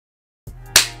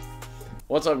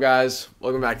What's up, guys?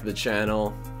 Welcome back to the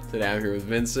channel. Today I'm here with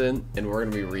Vincent, and we're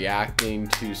gonna be reacting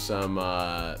to some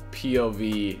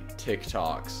POV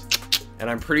TikToks. And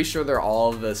I'm pretty sure they're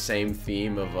all the same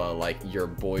theme of like your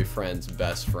boyfriend's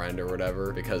best friend or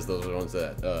whatever, because those are the ones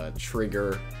that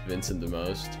trigger Vincent the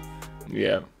most.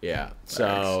 Yeah. Yeah.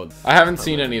 So I haven't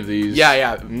seen any of these.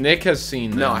 Yeah. Nick has seen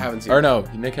them. No, I haven't seen them. them. Or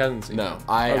no, Nick hasn't seen them. No,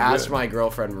 I asked my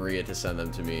girlfriend Maria to send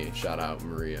them to me. Shout out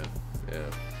Maria. Yeah.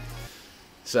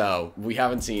 So we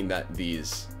haven't seen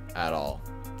these at all.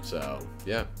 So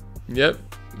yeah. Yep.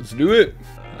 Let's do it.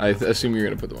 I assume you're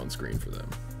gonna put them on screen for them.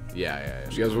 Yeah.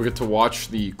 You guys will get to watch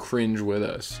the cringe with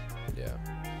us. Yeah.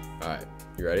 All right.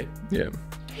 You ready? Yeah.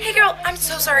 Hey girl, I'm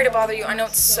so sorry to bother you. I know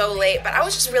it's so late, but I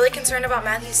was just really concerned about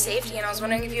Matthew's safety, and I was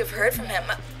wondering if you have heard from him.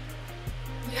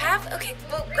 You have? Okay,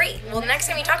 well, great. Well, the next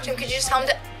time you talk to him, could you just tell him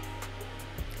to...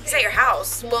 He's at your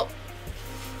house. Well,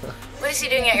 what is he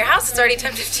doing at your house? It's already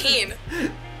 10:15.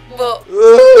 Well, at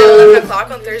 11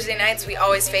 o'clock on Thursday nights, we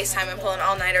always FaceTime and pull an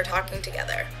all-nighter talking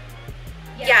together.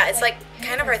 Yeah, it's like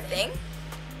kind of our thing.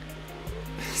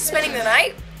 Spending the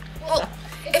night? Well,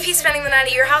 if he's spending the night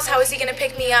at your house, how is he going to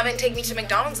pick me up and take me to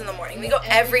McDonald's in the morning? We go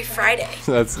every Friday.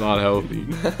 That's not healthy.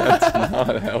 That's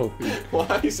not healthy.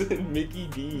 Why is it Mickey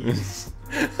D's?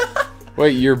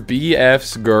 Wait, your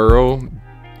BF's girl?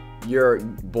 Your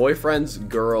boyfriend's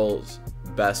girl's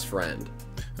best friend.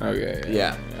 Okay.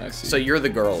 Yeah. I see. So you're the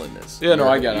girl in this. Yeah, no,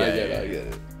 I You're- get it. yeah, I get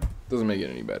it. Doesn't make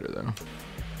it any better though.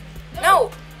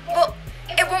 No, well,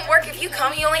 it won't work if you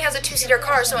come. He only has a 2-seater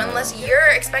car, so unless you're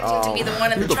expecting to be the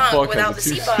one in the trunk without the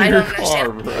seatbelt, I don't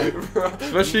understand. Bro.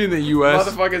 Especially in the U.S.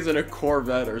 Motherfucker's in a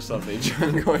Corvette or something,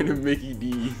 going to Mickey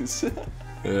D's.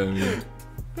 Yeah.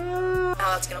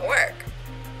 How that's gonna work.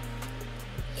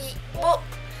 Well,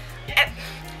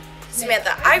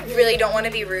 Samantha, I really don't want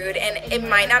to be rude, and it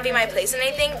might not be my place in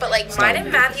anything, but like mine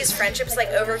and Matthew's friendship's like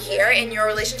over here, and your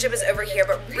relationship is over here.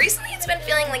 But recently, it's been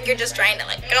feeling like you're just trying to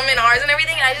like come in ours and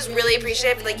everything, and I just really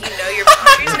appreciate it, like you know your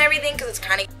boundaries and everything, because it's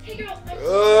kind of. It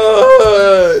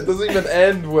doesn't even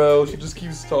end well. She just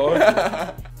keeps talking.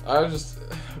 I was just,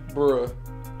 bruh.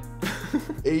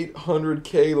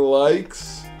 800K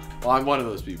likes. Well, I'm one of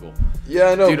those people. Yeah,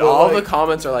 I know. Dude, all the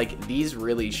comments are like, these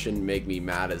really shouldn't make me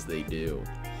mad as they do.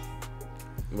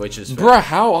 Which is fair. Bruh,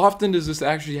 how often does this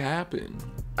actually happen?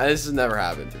 This has never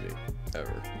happened to me,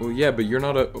 ever. Well, yeah, but you're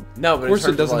not a... No, but of course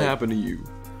it doesn't like, happen to you.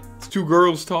 It's two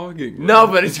girls talking. Bro. No,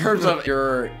 but in terms of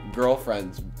your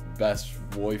girlfriend's best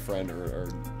boyfriend, or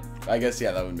I guess,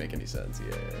 yeah, that wouldn't make any sense,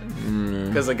 yeah.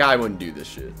 Because a guy wouldn't do this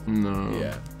shit. No.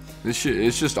 Yeah. This shit,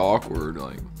 it's just awkward,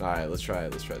 like... Alright, let's try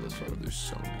this one. There's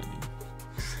so many.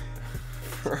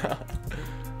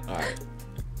 Alright.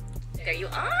 There you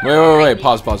are. Wait.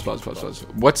 Pause.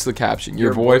 What's the caption?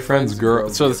 Your boyfriend's girl.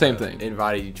 So the same thing.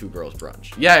 Invited you to girls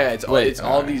brunch. Yeah. It's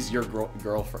all these your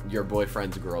girlfriend, your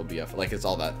boyfriend's girl BF. Like it's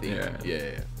all that theme.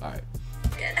 Yeah. All right.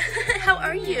 How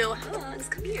are you? Hugs,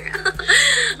 come here.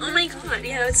 Oh my god,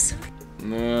 yeah, it's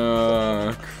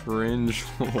so. Cringe.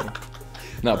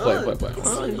 No, play.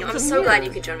 I'm so glad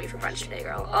you could join me for brunch today,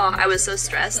 girl. Oh, I was so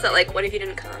stressed that, like, what if you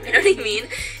didn't come? You know what I mean?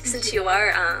 Since you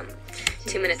are,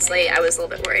 2 minutes late, I was a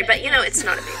little bit worried. But, you know, it's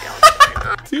not a big deal.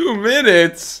 2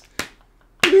 minutes?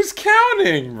 Who's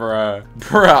counting, bruh?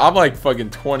 I'm like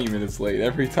fucking 20 minutes late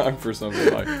every time for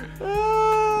something like...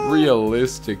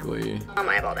 Realistically. On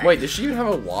my eyeball day. Wait, does she even have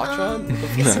a watch on?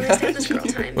 It's so nice to have this girl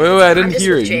time. Wait, I didn't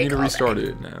hear it. You need to restart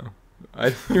it now. I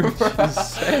didn't hear what you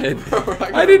said.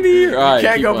 I didn't hear. You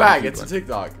can't go back. It's a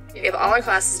TikTok. We have all our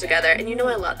classes together, and you know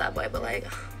I love that boy, but like,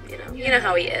 you know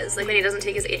how he is. Like when he doesn't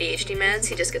take his ADHD meds,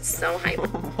 he just gets so hyped.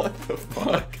 What the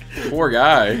fuck? Poor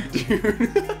guy. Dude.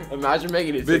 Imagine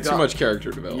making it. Bit too much character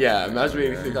development. Yeah, imagine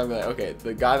making a TikTok like, okay,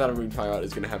 the guy that I'm going to talk about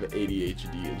is gonna have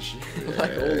ADHD and shit.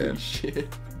 Like holy shit.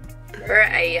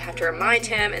 I have to remind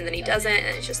him, and then he doesn't,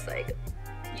 and it's just like,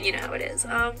 you know how it is.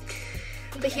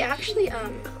 But he actually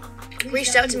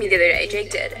reached out to me the other day.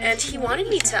 Jake did, and he wanted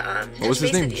me to what was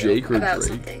his name? Jake or about Drake?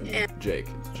 something. And, Jake.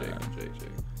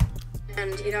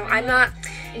 and you know, I'm not.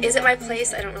 Is it my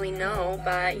place? I don't really know,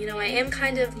 but you know, I am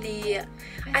kind of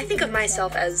I think of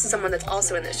myself as someone that's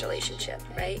also in this relationship,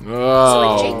 right?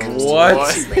 Oh, so when Jake comes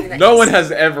what? No one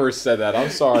has ever said that. I'm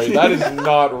sorry. That is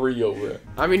not real, bro.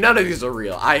 I mean, none of these are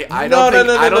real. I don't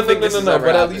think this is ever But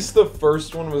at happened. least the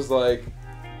first one was like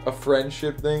a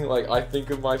friendship thing. Like I think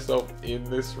of myself in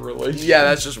this relationship. Yeah,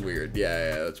 that's just weird.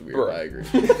 Yeah, that's weird. Bro. I agree.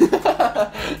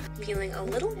 Feeling a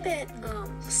little bit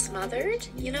smothered,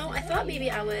 you know, I thought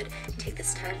maybe I would take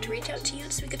this time to reach out to you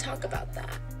so we could talk about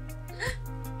that.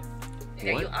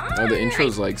 There you are. Oh, the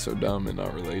intro's like so dumb and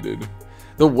not related.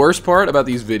 The worst part about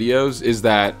these videos is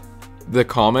that the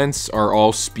comments are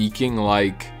all speaking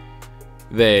like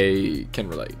they can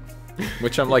relate.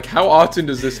 Which I'm like, how often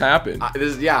does this happen?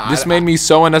 This made me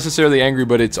so unnecessarily angry,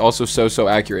 but it's also so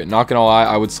accurate. Not gonna lie,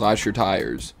 I would slash your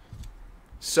tires.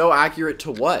 So accurate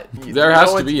to what? There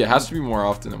has to be. It has to be more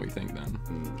often than we think.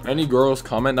 Then. Any girls,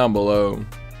 comment down below.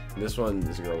 This one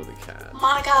is a girl with a cat.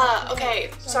 Monica, okay,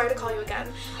 sorry to call you again.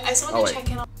 I just want to check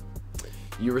in on.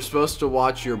 You were supposed to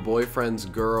watch your boyfriend's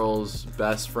girl's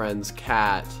best friend's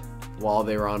cat while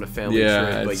they were on a family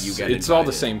trip, but you get it's all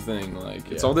the same thing.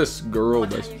 Like it's all this girl.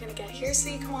 What time you're gonna get here so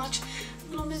you can watch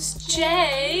little Miss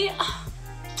J.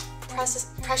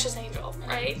 Precious angel,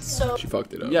 right? So she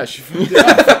fucked it up. Yeah, she fucked it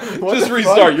up. Just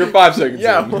restart. You're 5 seconds.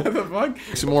 Yeah, in. what the fuck?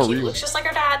 Some more she real. looks just like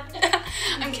her dad.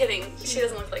 I'm kidding. She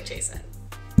doesn't look like Jason.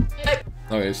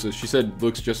 Okay, so she said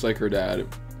looks just like her dad.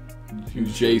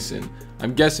 Who's Jason?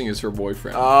 I'm guessing is her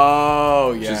boyfriend.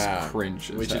 Oh which yeah, is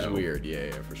cringe. Which is weird.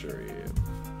 Yeah, for sure. Yeah.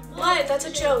 What? That's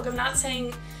a joke. I'm not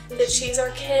saying that she's our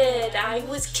kid. I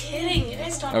was kidding. You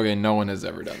guys don't. Okay, no one has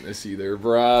ever done this either.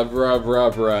 Bruh. No.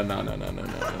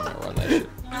 Run that shit.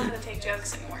 I'm not gonna take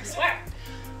jokes anymore. I swear.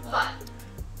 But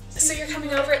so you're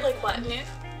coming over at like what, noon?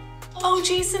 Oh,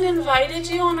 Jason invited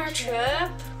you on our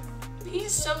trip.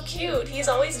 He's so cute. He's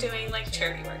always doing like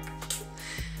charity work.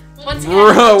 Once again,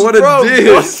 Bruh, what a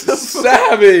diss!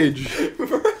 Savage!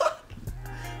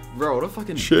 Bro, what a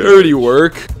fucking charity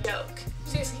work. Joke.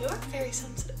 Seriously, you are very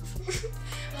sensitive.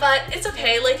 But it's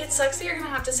okay. Like, it sucks that you're gonna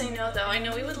have to say no, though. I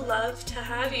know we would love to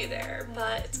have you there,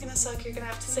 but it's gonna suck. You're gonna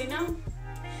have to say no.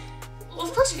 Well,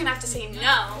 of course you're gonna have to say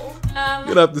no. You're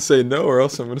gonna have to say no, or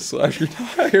else I'm gonna slash your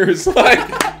tires.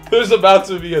 Like, there's about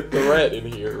to be a threat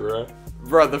in here, bro.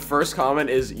 Bro, the first comment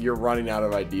is, "You're running out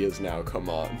of ideas now. Come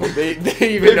on." They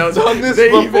even know done this They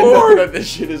before. even know that this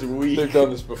shit is weak. They've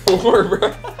done this before, bro.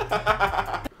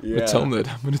 Yeah. I'm gonna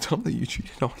tell them that you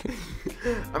cheated on him.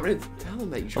 I'm gonna tell them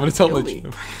that you. I'm gonna tell them me.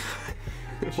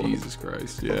 that you. Jesus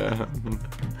Christ, yeah.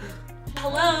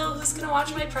 Hello, who's gonna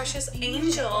watch my precious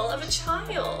angel of a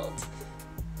child?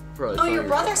 Bro, Oh, your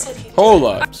brother said he. Hold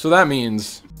up. So that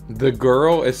means the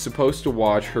girl is supposed to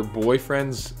watch her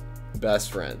boyfriend's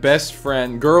best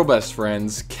friend, girl best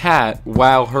friend's cat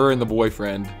while her and the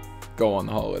boyfriend go on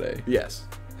the holiday. Yes.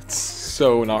 It's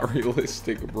so not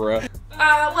realistic, bruh.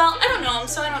 Well, I don't know him,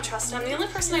 so I don't trust him. The only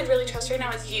person I'd really trust right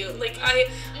now is you. Like,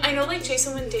 I know, like,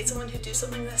 Jason wouldn't date someone who'd do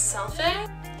something this selfish.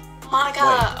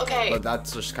 Monica, okay. But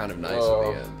that's just kind of nice at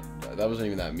the end. That wasn't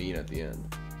even that mean at the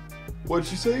end. What'd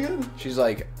she say again? She's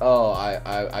like, oh,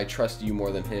 I trust you more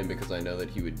than him because I know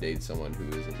that he would date someone who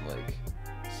isn't, like,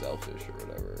 selfish or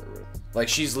whatever. Like,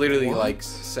 she's literally, like,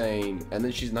 saying, and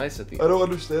then she's nice at the end. I don't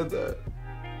understand that.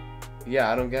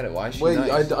 Yeah, I don't get it. Why is she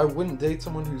nice? I wouldn't date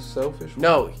someone who's selfish.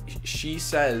 No, she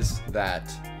says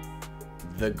that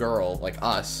the girl, like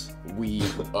us,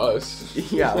 Us?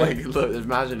 yeah, like, look,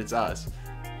 imagine it's us.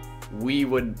 He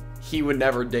would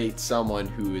never date someone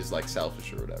who is, like,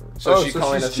 selfish or whatever. So she's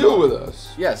calling us chill with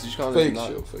us. Yeah, so she's calling Fake us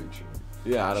chill, fake chill.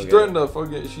 Yeah, I don't She get threatened to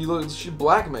fucking, she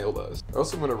blackmailed us. Or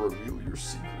else I'm gonna reveal your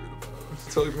secret about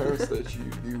us. Tell your parents that you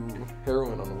do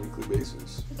heroin on a weekly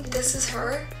basis. This is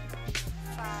her?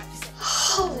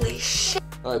 Holy shit.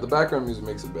 Alright, the background music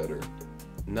makes it better.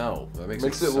 No, that makes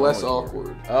it so less much awkward.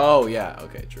 More. Oh, yeah,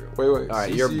 okay, true. Wait.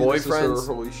 Alright, CC, your boyfriend's... This is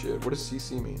her, holy shit. What does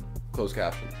CC mean? Closed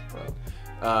caption.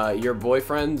 Your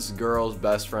boyfriend's girl's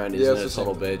best friend isn't a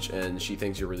total bitch, and she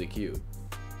thinks you're really cute.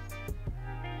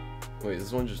 Wait, is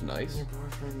this one just nice? Your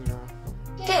boyfriend,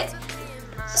 Shit.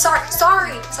 Sorry.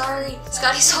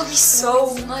 Scotty told me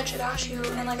so much about you,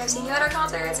 and like I've seen you at our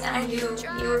concerts, and I knew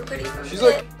you were pretty. She's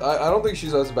like, I don't think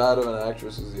she's as bad of an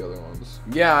actress as the other ones.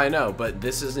 Yeah, I know, but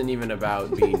this isn't even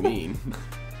about being mean.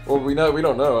 Well, we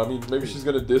don't know. I mean, maybe she's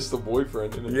gonna diss the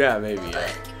boyfriend. Yeah, maybe.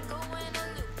 Yeah.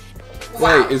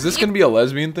 Wow. Wait, is this gonna be a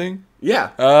lesbian thing? Yeah.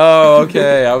 Oh,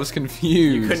 okay. I was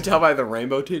confused. You couldn't tell by the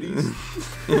rainbow titties?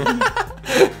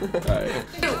 Right.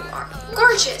 You are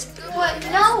gorgeous. What?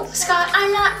 No, Scott,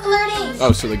 I'm not flirting.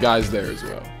 Oh, so the guy's there as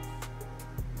well.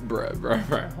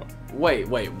 Bruh. Wait,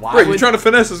 why Bro, you're trying to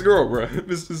finesse this girl, bro.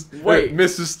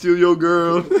 Mrs. Steal Your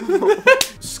Girl.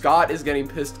 Scott is getting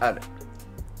pissed at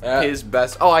his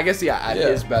best... Oh, I guess,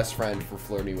 his best friend for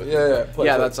flirting with him.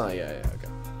 Yeah, that's not... Yeah, okay.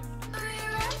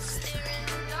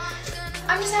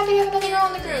 I'm just happy to have another girl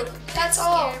in the group. That's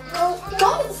all. Go,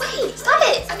 wait, stop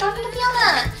it. I'm talking to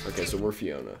Fiona. Okay, so we're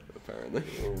Fiona, apparently.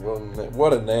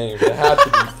 What a name. It had to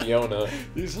be Fiona.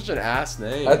 He's such an ass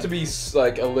name. It had to be,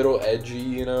 like, a little edgy,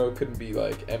 you know? It couldn't be,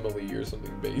 like, Emily or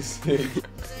something basic.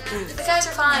 The guys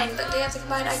are fine, but they have the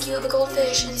combined IQ of a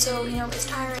goldfish, and so, you know, it's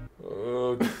tiring.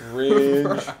 Oh,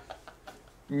 cringe.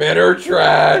 Men are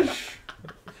trash.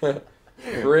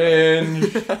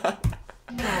 Cringe.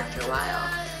 After a while.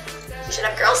 We should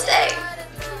have girls' day.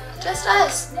 Just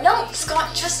us. No,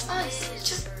 Scott, just us.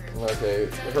 Just. Okay,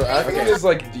 her acting is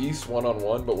like Deece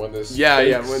one-on-one, but when this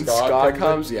when Scott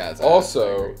comes, in, yeah. It's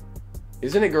also,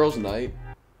 isn't it girls' night?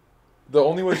 the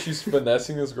only way she's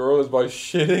finessing this girl is by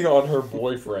shitting on her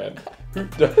boyfriend. Who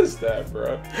does that,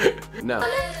 bro? No.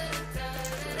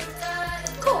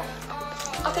 Cool.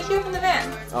 I'll pick you up in the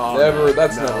van. Oh, Never.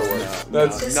 That's never worked.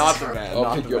 That's not the van. I'll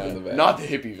not pick the you up van. in the van. Not the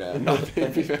hippie van. Not the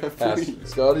hippie van. Please.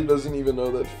 Scotty doesn't even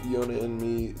know that Fiona and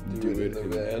me do it in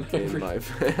the van. In my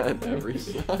van every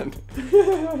Sunday.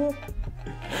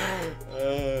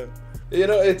 You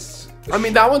know, it's. I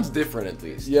mean, that one's different at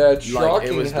least. Yeah, it's Like,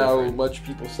 shocking it was how different. much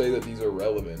people say that these are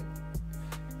relevant.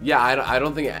 Yeah, I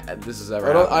don't think this is ever.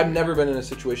 happened. I've never been in a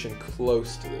situation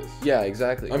close to this. Yeah,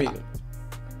 exactly. I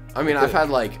mean, I've had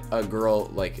like a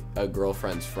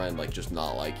girlfriend's friend like just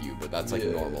not like you, but that's like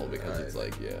normal because it's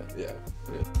like yeah.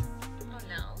 Oh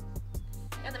no.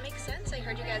 Yeah, that makes sense. I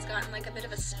heard you guys got in like a bit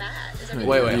of a spat. Is everything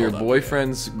Wait, Your hold up.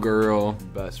 boyfriend's girl.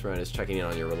 best friend is checking in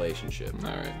on your relationship. All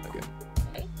right. Okay.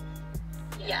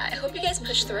 Yeah, I hope you guys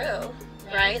push through.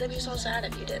 Right? That'd be so sad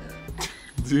if you didn't.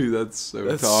 Dude, that's so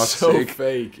That's toxic. so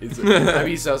fake. I'd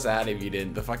be so sad if you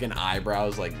didn't. The fucking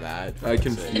eyebrows like that. I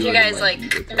can Fuck's sake. feel If you it guys in my like,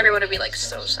 ego. everyone would be like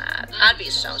so sad. I'd be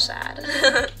so sad.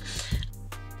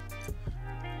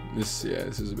 This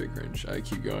is a big cringe. I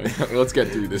keep going. Let's get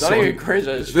through this It's not one. even cringe.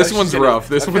 I just feel This like one's she's gonna- rough.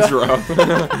 This I one's feel- rough.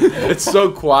 It's so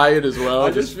quiet as well.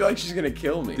 I just feel like she's gonna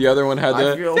kill me. The other one had I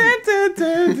the. feel-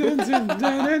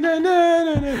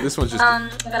 This one's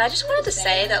just. But I just wanted to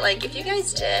say that like, if you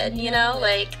guys did, you know,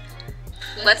 like,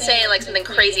 let's say like something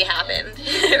crazy happened,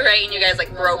 right? And you guys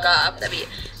like broke up. That'd be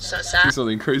so sad.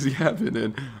 Something crazy happened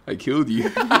and I killed you.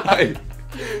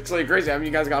 It's like crazy. I mean,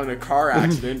 you guys got in a car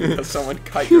accident because someone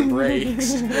cut your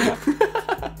brakes.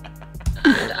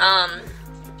 And,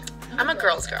 I'm a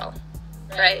girl's girl,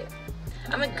 right?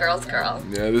 I'm a girl's girl.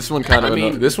 Yeah, this one kind of. I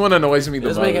mean, this one annoys me It the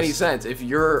most. doesn't make any sense. If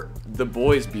you're the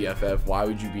boy's BFF, why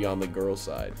would you be on the girl's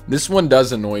side? This one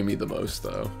does annoy me the most,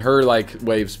 though. Her like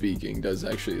way of speaking does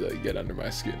actually like get under my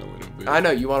skin a little bit. I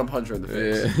know you want to punch her in the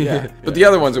face. Yeah. But the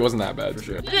other ones, it wasn't that bad. For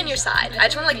sure. Be on your side. I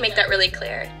just want to like make that really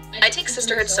clear. I take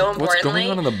sisterhood so What's importantly.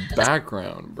 going on in the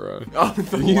background, bro? Oh,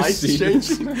 the You lights see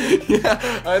changing.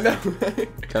 Yeah, I know.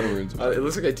 Kind of ruins It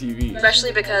looks like a TV.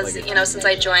 Especially because, Like a you know, since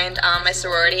I joined my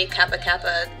sorority, Kappa Kappa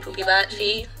Poopy Butt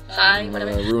Phi,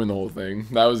 whatever. Ruin the whole thing.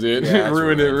 That was it. Yeah, it's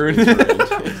ruin ruined. it.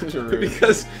 It's ruined.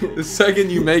 Because the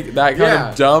second you make that kind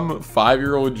of dumb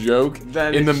 5-year-old joke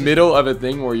Then in the it's- middle of a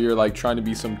thing where you're like trying to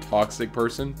be some toxic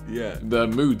person, Yeah. the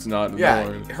mood's not. Yeah,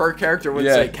 worn. her character would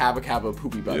Yeah. say Kappa Kappa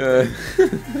Poopy Butt. Yeah.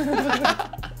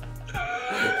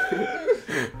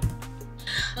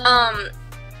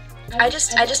 I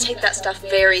just take that stuff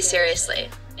very seriously.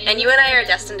 And you and I are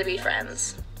destined to be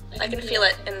friends. I can feel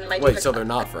it in my Wait, deep- so they're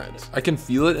not friends? I can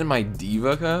feel it in my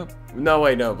diva cup. No,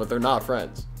 wait, no, but they're not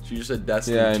friends. She just said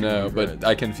Destiny. Yeah, I to know, be but friends.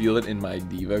 I can feel it in my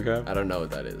diva cup. I don't know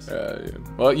what that is. Yeah.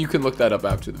 Well, you can look that up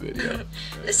after the video.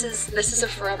 This is a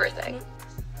forever thing.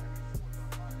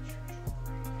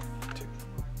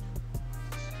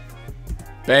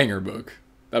 Banger book.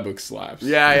 That book slaps.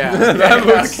 Yeah, yeah. That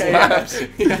book okay, slaps.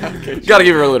 Yeah, okay. Gotta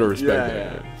give her a little respect. Yeah,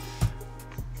 there.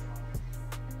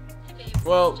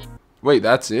 Well, Wait,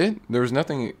 that's it? There was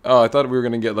nothing. Oh, I thought we were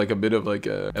gonna get like a bit of like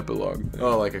a epilogue.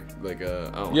 oh, like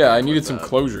a. Oh, Yeah, I what's needed some that?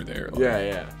 closure there. like- Yeah,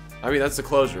 yeah. I mean, that's the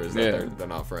closure. Is that Yeah. they're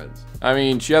not friends. I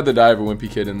mean, she had the die of a wimpy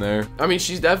kid in there. I mean,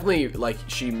 she's definitely like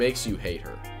she makes you hate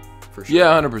her, for sure.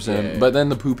 Yeah, 100%. Yeah. But then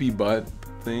the poopy butt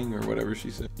thing or whatever she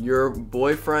said. Your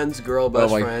boyfriend's girl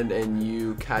best my- friend, and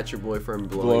you catch your boyfriend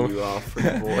blowing Blow- you off for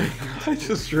the boy. I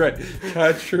just read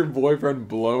catch your boyfriend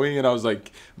blowing, and I was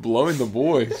like, blowing the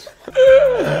boys.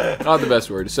 Not the best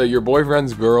word. So your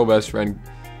boyfriend's girl best friend,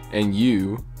 and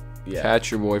you Yeah. catch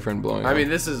your boyfriend blowing. I off. mean,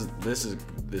 this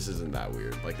isn't that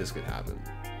weird. Like this could happen.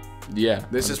 yeah.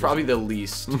 This is 100%. probably the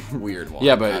least weird one.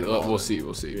 Yeah, out but of all we'll of see. them.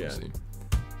 We'll see. Yeah. We'll see.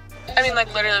 I mean,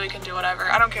 like, literally, we can do whatever.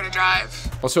 I don't care to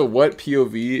drive. Also, what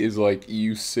POV is like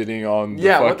you sitting on the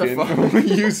Yeah, what the fucking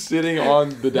you sitting on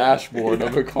the dashboard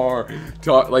of a car,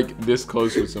 like this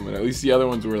close with someone. At least the other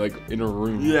ones were like in a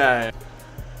room. Yeah.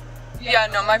 Yeah,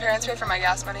 no, my parents pay for my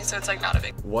gas money, so it's, like, not a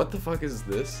big... What the fuck is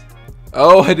this?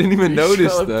 Oh, I didn't even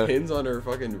notice She had that. pins on her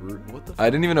fucking roof. What the? I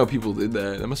didn't even know people did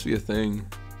that. That must be a thing.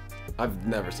 I've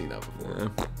never seen that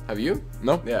before. Yeah. Have you?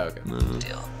 Nope. Yeah. Okay. No.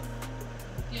 deal.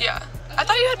 Yeah. I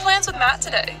thought you had plans with Matt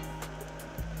today.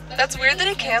 That's weird that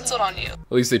he canceled on you.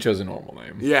 At least they chose a normal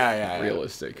name. Yeah, yeah.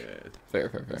 Realistic. Yeah.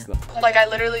 Fair. Like,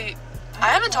 I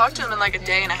haven't talked to him in, like, a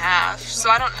day and a half, so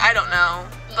I don't know.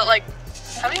 But, like,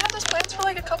 haven't you had those plans for,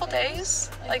 like, a couple days?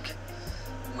 Like,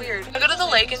 weird. I go to the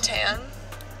lake and tan.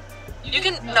 You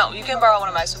can borrow one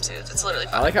of my swimsuits. It's literally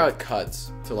fun. I like how it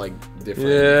cuts to like different.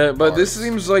 Yeah, but this parts.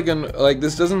 seems like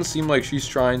this doesn't seem like she's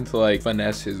trying to like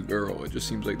finesse his girl. It just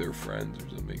seems like they're friends or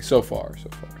something. So far.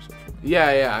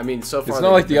 Yeah. I mean, so far It's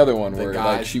not like the other one where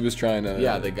guys, like she was trying to.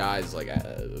 Yeah, the guy's like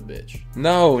a bitch.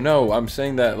 No, I'm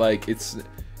saying that like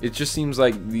it just seems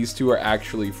like these two are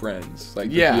actually friends.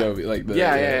 Like the POV, like the,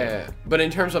 yeah. But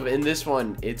in terms of in this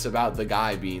one, it's about the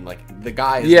guy being like the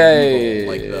guy is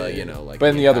evil, like the like. But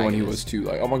in the other one, he was too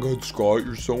like, oh my god, Scott,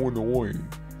 you're so annoying.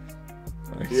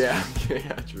 Like, yeah,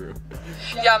 true.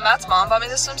 Yeah, Matt's mom bought me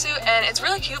this swimsuit, and it's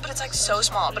really cute, but it's like so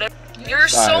small. But you're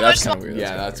so much. Kind of weird.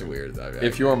 Yeah, that's weird.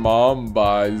 If your mom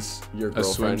buys your a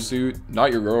girlfriend swimsuit,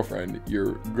 not your girlfriend,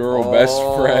 your girl best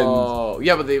friend. Oh,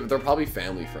 yeah, but they're probably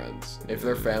family friends. If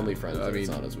they're family friends, I mean, it's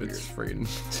not as weird. It's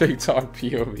freaking TikTok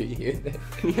POV.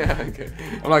 Yeah, okay.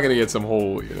 I'm not gonna get some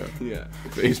whole, yeah,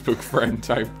 Facebook friend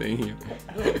type thing.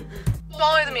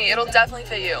 Smaller than me, it'll definitely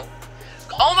fit you.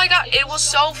 Oh my god, it will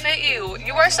so fit you.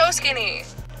 You are so skinny.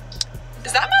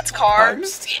 Is that Matt's car? I'm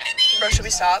skinny. Bro, should we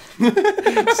stop?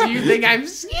 So you think I'm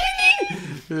skinny?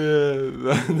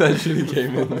 Yeah, that should have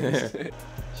came in there.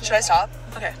 Should I stop?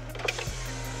 Okay.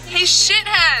 Hey,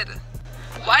 shithead!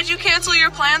 Why'd you cancel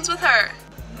your plans with her?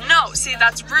 No, see,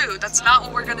 that's rude. That's not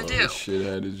what we're gonna do. This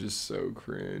shithead is just so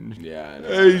cringe. Yeah, I know.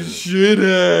 Hey,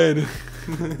 shithead!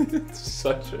 It's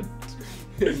such a...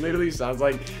 It literally sounds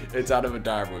like it's out of a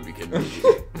dire movie, kid movie.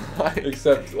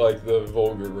 Except, like, the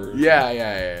vulgar version. Yeah.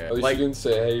 At least Like, you didn't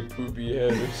say, hey, poopy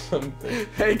head or something.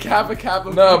 hey, Kappa.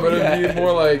 No, but poopy it'd head. be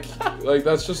more like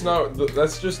that's just not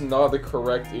the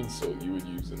correct insult you would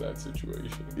use in that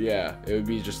situation. Yeah, it would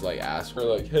be just like ass. Or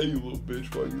like, hey, you little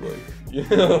bitch, why you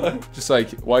like, just like,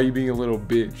 why are you being a little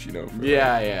bitch, for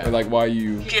Yeah. Or like, why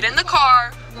you... Get in the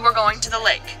car. We're going to the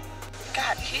lake.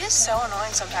 God, he is so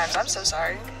annoying sometimes. I'm so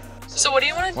sorry. So what do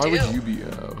you want to do? Why would you be,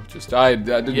 I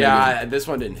didn't Yeah, this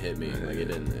one didn't hit me. Like, it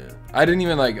didn't, yeah. I didn't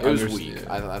even, like, It was understand. weak.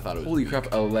 I thought it was Holy weak. crap,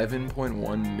 11.1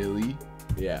 milli?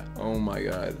 Yeah. Oh my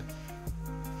god.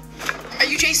 Are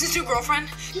you Jason's new girlfriend?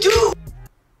 Dude!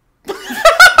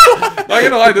 Not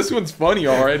gonna lie, this one's funny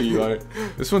already. Like,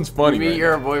 this one's funny. You meet right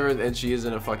your now. boyfriend and she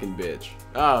isn't a fucking bitch.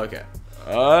 Oh, okay.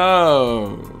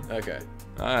 Oh. Okay.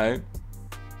 Alright.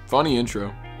 Funny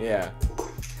intro. Yeah.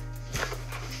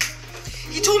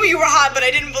 He told me you were hot, but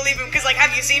I didn't believe him because, like,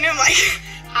 have you seen him? Like,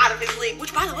 out of his league.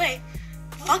 Which, by the way,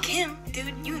 fuck him,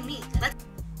 dude. You and me.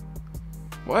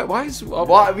 Why is...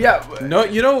 Yeah.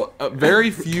 No,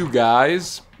 very few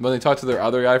guys, when they talk to their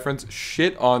other guy friends,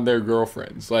 shit on their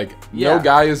girlfriends. Like, Yeah. no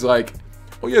guy is like,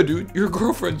 oh yeah, dude, your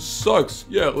girlfriend sucks.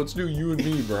 Yeah, let's do you and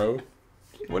me, bro.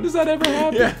 When does that ever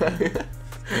happen? Yeah.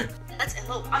 That's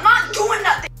elope. I'm not doing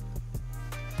nothing.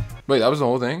 Wait, that was the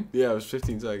whole thing? Yeah, it was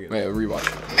 15 seconds. Wait,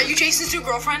 rewatch. Are you Jason's new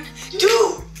girlfriend?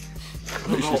 Dude!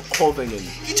 The whole thing in.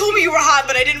 He told me you were hot,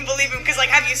 but I didn't believe him because, like,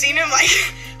 have you seen him? Like,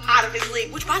 out of his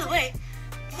league. Which, by the way,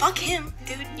 fuck him,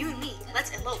 dude. You and me.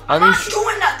 Let's elope. I'm not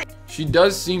doing nothing. She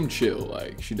does seem chill.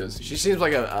 Like, she does. She seems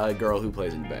like a girl who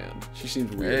plays in band. She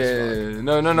seems weird as fuck.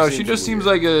 No. She seems just seems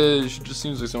weird. like she just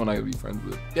seems like someone I could be friends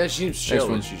with. Yeah, she seems chill,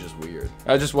 one. and she's just weird.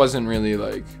 I just wasn't really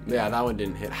like. Yeah, that one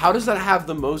didn't hit. How does that have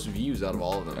the most views out of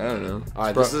all of them? I don't know. All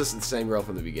right, this is the same girl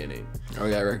from the beginning. Oh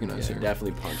yeah, I recognize Yeah, her.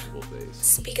 definitely punchable face.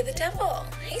 Speak of the devil.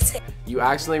 Hey, Sid. You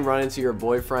accidentally run into your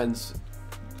boyfriend's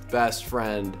best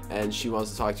friend, and she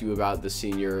wants to talk to you about the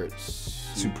senior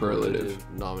Superlative.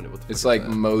 Nominative. What the It's fuck is like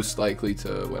that? most likely to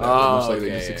whatever. Oh, most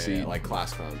likely okay, to succeed. yeah, like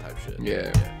class clown type shit.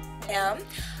 Yeah. Yeah.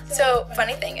 So,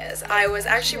 funny thing is, I was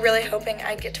actually really hoping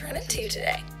I'd get to run into you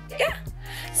today. Yeah.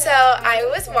 So, I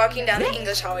was walking down the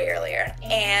English hallway earlier,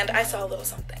 and I saw a little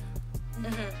something.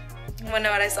 Want to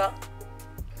know what I saw?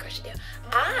 Of course you do.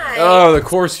 Oh, of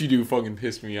course you do. Fucking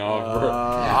piss me off, bro.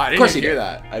 I didn't course even he hear did.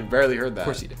 that. I barely heard that. Of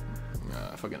course you did.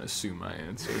 Fucking assume my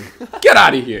answer. Get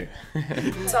out of here.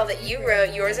 saw that you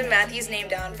wrote yours and Matthew's name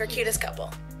down for cutest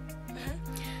couple.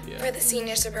 Yeah. For the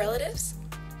senior superlatives.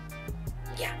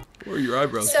 Yeah. Where are your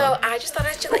eyebrows? So, I just thought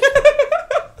I should, like...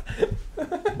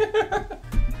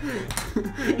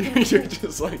 You're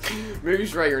just like, maybe you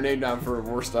should write your name down for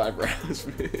worst eyebrows,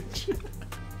 bitch.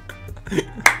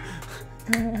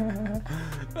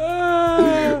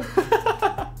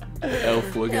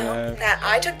 Elf looking at. that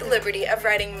I took the liberty of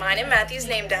writing mine and Matthew's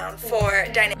name down for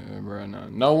dynamic. Bro,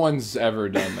 no one's ever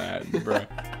done that, bro.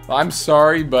 I'm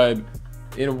sorry, but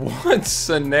in one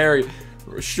scenario,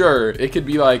 sure, it could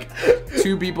be like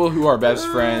two people who are best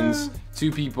friends,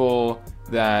 two people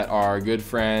that are good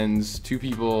friends, two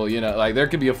people, like there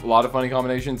could be a lot of funny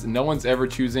combinations. No one's ever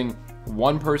choosing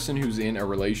one person who's in a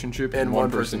relationship and one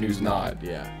person who's not.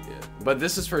 Yeah. But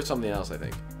this is for something else, I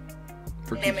think.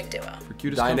 For Dynamic duo. For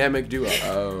cutest Dynamic duo.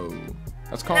 Oh.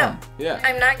 That's calm. No, Yeah.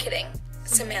 I'm not kidding,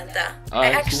 Samantha. I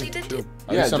actually did do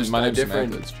Yeah, just just my a name's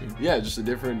different. Samantha, it's true. Yeah, just a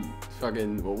different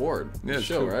fucking award. Yeah, it's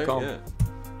show, true. right? Calm. Yeah.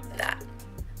 that.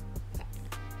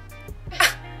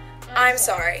 I'm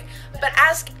sorry, but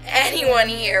ask anyone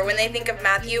here when they think of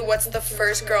Matthew, what's the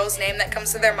first girl's name that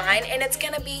comes to their mind, and it's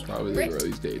gonna be Probably the girl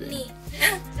he's dating. Brittany.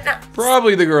 No.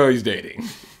 Probably the girl he's dating.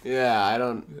 Yeah, I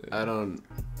don't.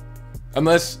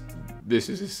 Unless this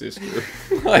is his sister.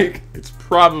 Like, it's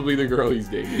probably the girl he's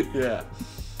dating. Yeah.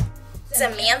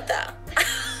 Samantha.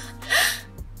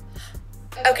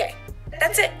 Okay,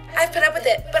 that's it. I've put up with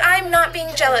it, but I'm not being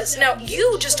jealous. No,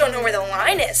 you just don't know where the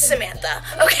line is, Samantha.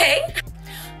 Okay?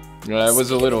 Yeah, it was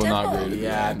a little not great.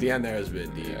 Yeah, at the end there was a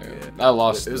bit deep. Yeah, Yeah. I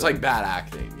lost. It was like bad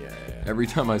acting. Yeah. Every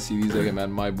time I see these, I get mad.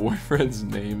 My boyfriend's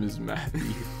name is Matthew.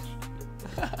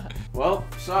 Well,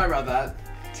 sorry about that.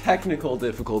 Technical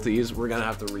difficulties. We're gonna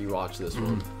have to rewatch this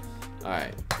one. Mm-hmm. All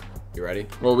right, you ready?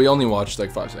 Well, we only watched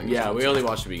like 5 seconds. Yeah, we only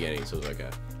watched the beginning, so it's okay.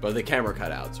 But the camera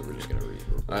cut out, so we're just gonna read.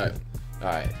 All right. All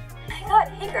right.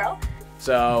 Hey, girl.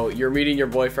 So you're meeting your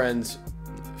boyfriend's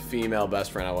female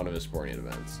best friend at one of his sporting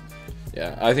events.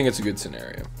 Yeah, I think it's a good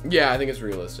scenario. Yeah, I think it's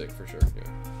realistic for sure.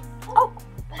 Yeah. Oh,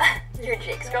 you're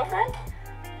Jake's girlfriend?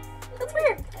 That's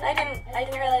weird. I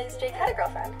didn't realize Jake had a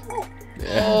girlfriend. Oh.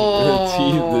 Yeah.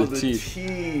 Oh,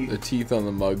 the teeth on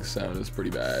the mug sound is pretty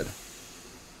bad.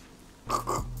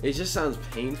 It just sounds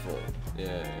painful.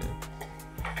 Yeah.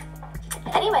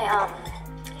 Anyway, yeah,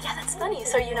 that's funny.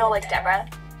 So you know, like Deborah?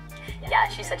 Yeah,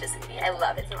 she's such a sweetie. I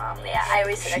love his mom. Yeah, I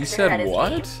always sit She next to her at said his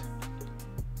what? game.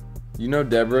 You know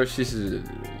Deborah? She's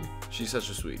She's such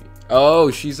a sweetie. oh,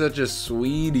 she's such a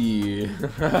sweetie.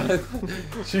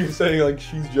 She was saying like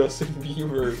she's Justin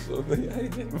Bieber or something. I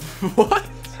didn't. What?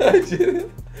 I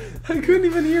didn't. I couldn't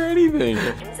even hear anything.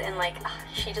 And like,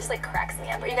 she just like cracks me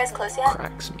up. Are you guys close yet?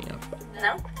 Cracks me up.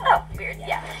 No? Oh, weird.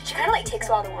 Yeah. She kind of like takes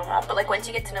a while to warm up, but like once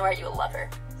you get to know her, you will love her.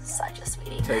 Such a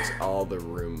sweetie. Takes all the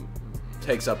room.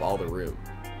 Takes up all the room.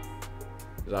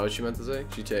 Is that what she meant to say?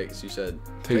 She said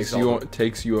Takes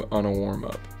you on a warm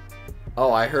up.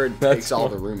 Oh, I heard That's takes all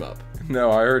what- the room up.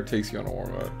 No, I heard takes you on a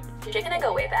warm up. Jake and I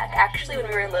go way back. Actually, when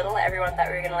we were little, everyone thought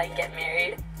we were gonna like get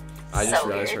married. I just So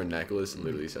realized her weird. necklace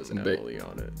literally says Ba- Emily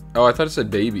on it. Oh, I thought it said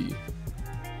baby.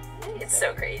 It's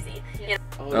so crazy. You know,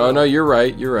 Oh no, you're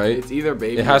right. You're right. It's either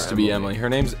baby. It has or to be Emily. Her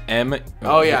name's M.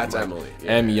 Oh yeah, it's Emily.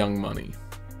 Yeah. M Young Money.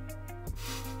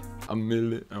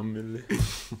 Emily.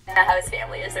 not how his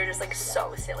family is. They're just like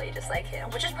so silly, just like him.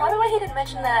 Which is probably why he didn't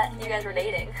mention that you guys were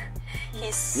dating.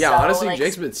 He's Yeah, so, honestly, like,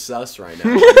 Jake's a bit sus right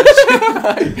now.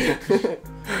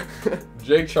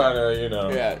 Jake trying to, you know.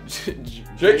 Yeah.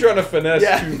 Jake trying to finesse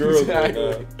Yeah, two girls right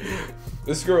exactly. now.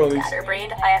 This girl needs.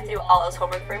 scatterbrained. I have to do all his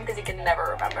homework for him because he can never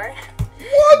remember.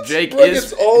 What? Jake Bro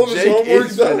is gets all of his Jake homework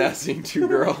is done. finessing two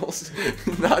girls,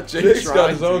 not Jake. Jake's got trying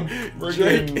his own to.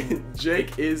 friggin-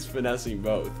 Jake is finessing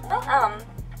both. Well,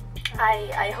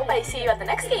 I hope I see you at the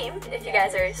next game if you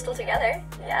guys are still together.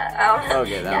 Yeah.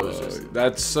 Okay, that was just.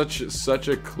 That's such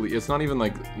a clear. It's not even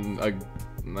like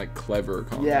clever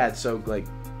comment. Yeah, it's so like.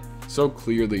 So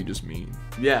clearly just mean.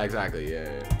 Yeah, exactly.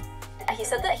 Yeah. He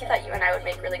said that he thought you and I would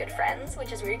make really good friends,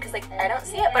 which is weird because like I don't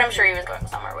see it, but I'm sure he was going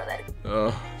somewhere with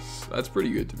it. That's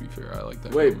pretty good to be fair. I like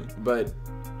that. Wait, comment. but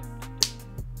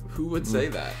who would say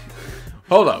that?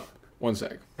 Hold up. 1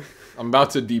 sec. I'm about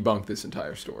to debunk this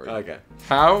entire story. Okay.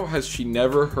 How has she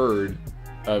never heard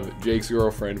of Jake's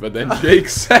girlfriend, but then Jake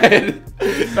said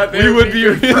that we would be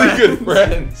really good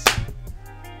friends?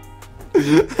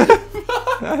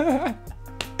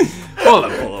 Hold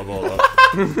up.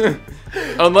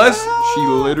 Unless she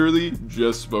literally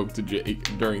just spoke to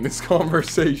Jake during this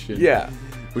conversation. Yeah.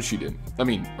 Which she didn't. I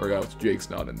mean, or else Jake's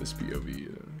not in this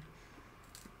POV.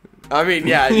 I mean,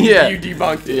 yeah. Yeah. You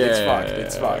debunked it. Yeah, It's fucked. yeah,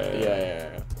 It's fucked. yeah, Yeah.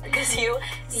 Because you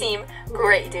seem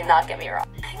great. Do not get me wrong.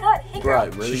 Oh my God, hey girl.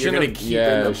 Right. Really? She You're shouldn't gonna have. keep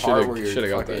Yeah, in the part where should you're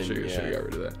have got that. fucking- Should have yeah. got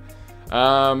rid of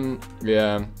that.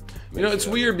 Yeah. You know, it's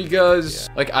weird because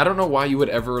like I don't know why you would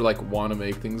ever like want to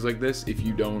make things like this if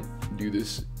you don't do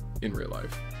this in real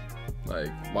life. Like,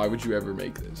 why would you ever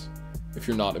make this if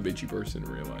you're not a bitchy person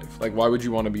in real life? Like, why would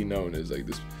you want to be known as like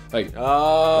this? Like,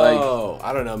 Oh,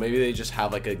 I don't know. Maybe they just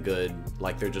have like a good,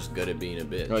 like they're just good at being a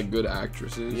bitch. like good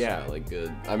actresses. Yeah, like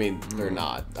good. I mean, they're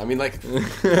not. I mean, like.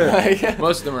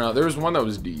 Most of them are out. There was one that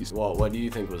was decent. Well, what do you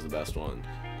think was the best one?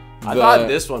 I The- thought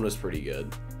this one was pretty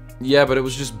good. Yeah, but it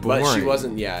was just boring. But she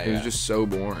wasn't. Yeah, It was yeah. just so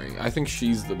boring. I think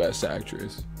she's the best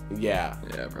actress. Yeah.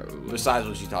 Yeah, probably. Besides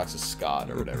when she talks to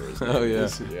Scott or whatever his name Oh yeah.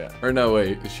 is. Yeah. Or no,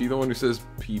 wait. Is she the one who says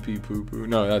pee pee poo poo?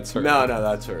 No, that's her. No,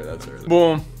 that's her. That's her.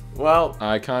 Boom. Well,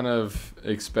 I kind of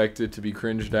expected to be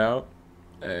cringed out,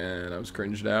 and I was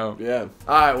cringed out. yeah.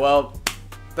 All right. Well,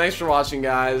 thanks for watching,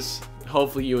 guys.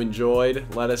 Hopefully you enjoyed.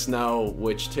 Let us know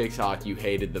which TikTok you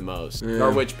hated the most.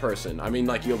 Or which person. I mean,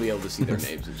 like, you'll be able to see their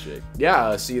names and shit.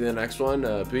 Yeah, see you in the next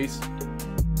one. Peace.